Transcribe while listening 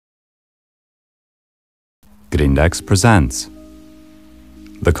Grindex presents.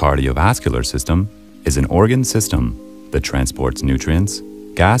 The cardiovascular system is an organ system that transports nutrients,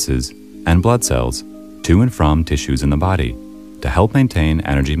 gases, and blood cells to and from tissues in the body to help maintain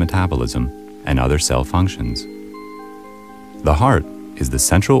energy metabolism and other cell functions. The heart is the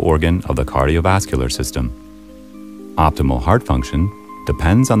central organ of the cardiovascular system. Optimal heart function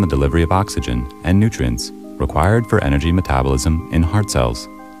depends on the delivery of oxygen and nutrients required for energy metabolism in heart cells.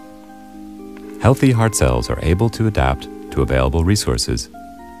 Healthy heart cells are able to adapt to available resources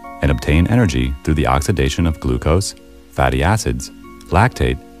and obtain energy through the oxidation of glucose, fatty acids,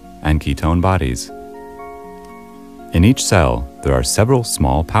 lactate, and ketone bodies. In each cell, there are several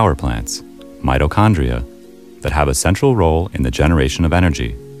small power plants, mitochondria, that have a central role in the generation of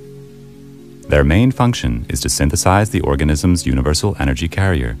energy. Their main function is to synthesize the organism's universal energy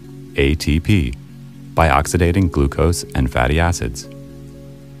carrier, ATP, by oxidating glucose and fatty acids.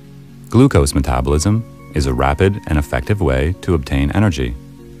 Glucose metabolism is a rapid and effective way to obtain energy.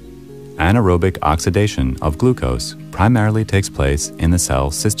 Anaerobic oxidation of glucose primarily takes place in the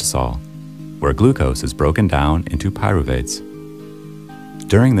cell cystosol, where glucose is broken down into pyruvates.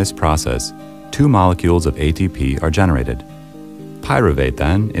 During this process, two molecules of ATP are generated. Pyruvate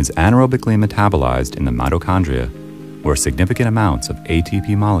then is anaerobically metabolized in the mitochondria, where significant amounts of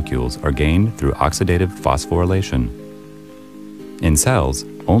ATP molecules are gained through oxidative phosphorylation. In cells,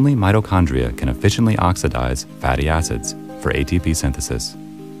 only mitochondria can efficiently oxidize fatty acids for ATP synthesis.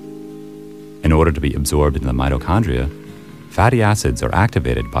 In order to be absorbed into the mitochondria, fatty acids are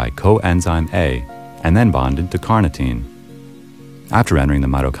activated by coenzyme A and then bonded to carnitine. After entering the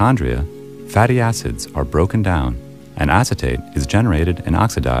mitochondria, fatty acids are broken down and acetate is generated and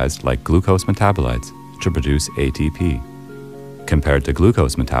oxidized like glucose metabolites to produce ATP. Compared to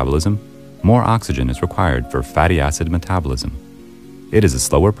glucose metabolism, more oxygen is required for fatty acid metabolism. It is a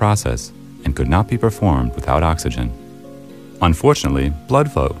slower process and could not be performed without oxygen. Unfortunately, blood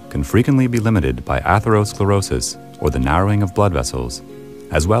flow can frequently be limited by atherosclerosis or the narrowing of blood vessels,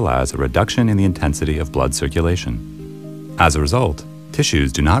 as well as a reduction in the intensity of blood circulation. As a result,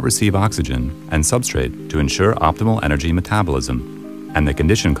 tissues do not receive oxygen and substrate to ensure optimal energy metabolism, and the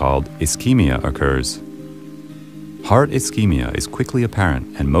condition called ischemia occurs. Heart ischemia is quickly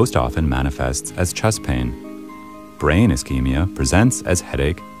apparent and most often manifests as chest pain. Brain ischemia presents as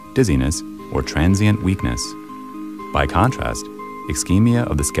headache, dizziness, or transient weakness. By contrast, ischemia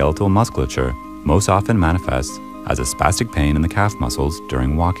of the skeletal musculature most often manifests as a spastic pain in the calf muscles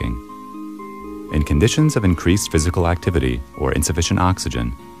during walking. In conditions of increased physical activity or insufficient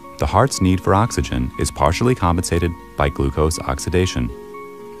oxygen, the heart's need for oxygen is partially compensated by glucose oxidation.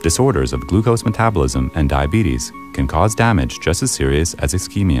 Disorders of glucose metabolism and diabetes can cause damage just as serious as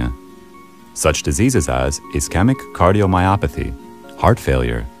ischemia. Such diseases as ischemic cardiomyopathy, heart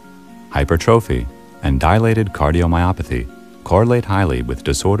failure, hypertrophy, and dilated cardiomyopathy correlate highly with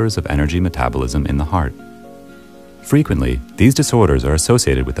disorders of energy metabolism in the heart. Frequently, these disorders are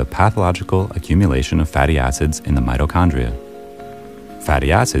associated with a pathological accumulation of fatty acids in the mitochondria.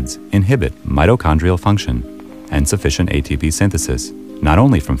 Fatty acids inhibit mitochondrial function and sufficient ATP synthesis, not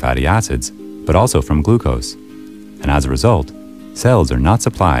only from fatty acids, but also from glucose. And as a result, cells are not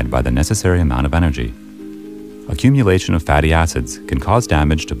supplied by the necessary amount of energy. Accumulation of fatty acids can cause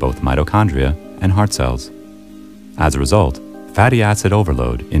damage to both mitochondria and heart cells. As a result, fatty acid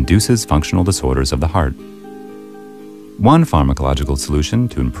overload induces functional disorders of the heart. One pharmacological solution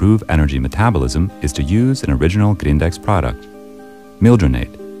to improve energy metabolism is to use an original Grindex product,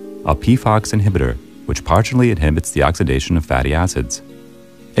 Meldonate, a PFOX inhibitor which partially inhibits the oxidation of fatty acids.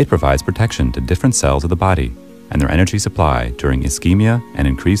 It provides protection to different cells of the body and their energy supply during ischemia and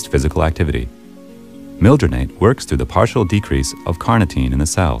increased physical activity. Meldonate works through the partial decrease of carnitine in the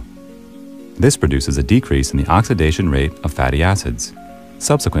cell. This produces a decrease in the oxidation rate of fatty acids.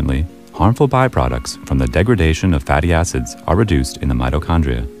 Subsequently, harmful byproducts from the degradation of fatty acids are reduced in the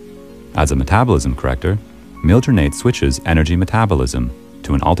mitochondria. As a metabolism corrector, Meldonate switches energy metabolism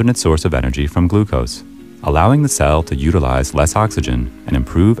to an alternate source of energy from glucose, allowing the cell to utilize less oxygen and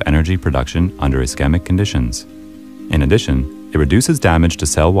improve energy production under ischemic conditions. In addition, it reduces damage to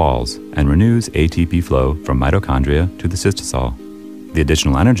cell walls and renews ATP flow from mitochondria to the cystosol. The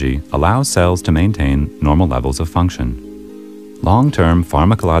additional energy allows cells to maintain normal levels of function. Long-term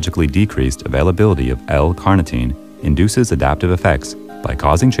pharmacologically decreased availability of L-carnitine induces adaptive effects by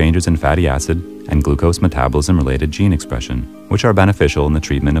causing changes in fatty acid and glucose metabolism-related gene expression, which are beneficial in the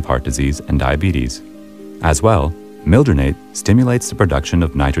treatment of heart disease and diabetes. As well, Meldonate stimulates the production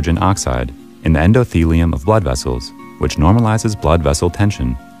of nitrogen oxide in the endothelium of blood vessels, which normalizes blood vessel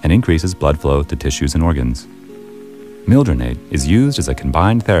tension and increases blood flow to tissues and organs. Meldonate is used as a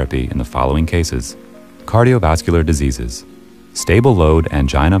combined therapy in the following cases: cardiovascular diseases, stable load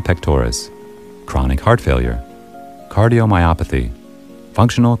angina pectoris, chronic heart failure, cardiomyopathy,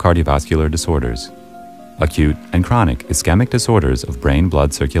 functional cardiovascular disorders, acute and chronic ischemic disorders of brain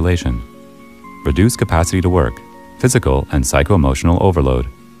blood circulation, reduced capacity to work, physical and psycho-emotional overload.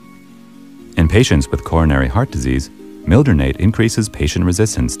 In patients with coronary heart disease, mildronate increases patient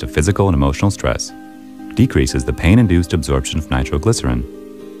resistance to physical and emotional stress, decreases the pain-induced absorption of nitroglycerin,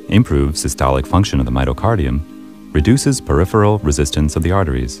 improves systolic function of the myocardium, reduces peripheral resistance of the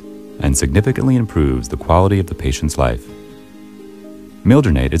arteries, and significantly improves the quality of the patient's life.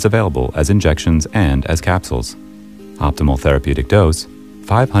 Mildronate is available as injections and as capsules. Optimal therapeutic dose,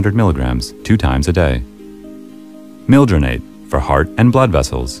 500 milligrams 2 times a day. Mildronate for heart and blood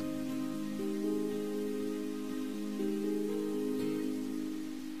vessels.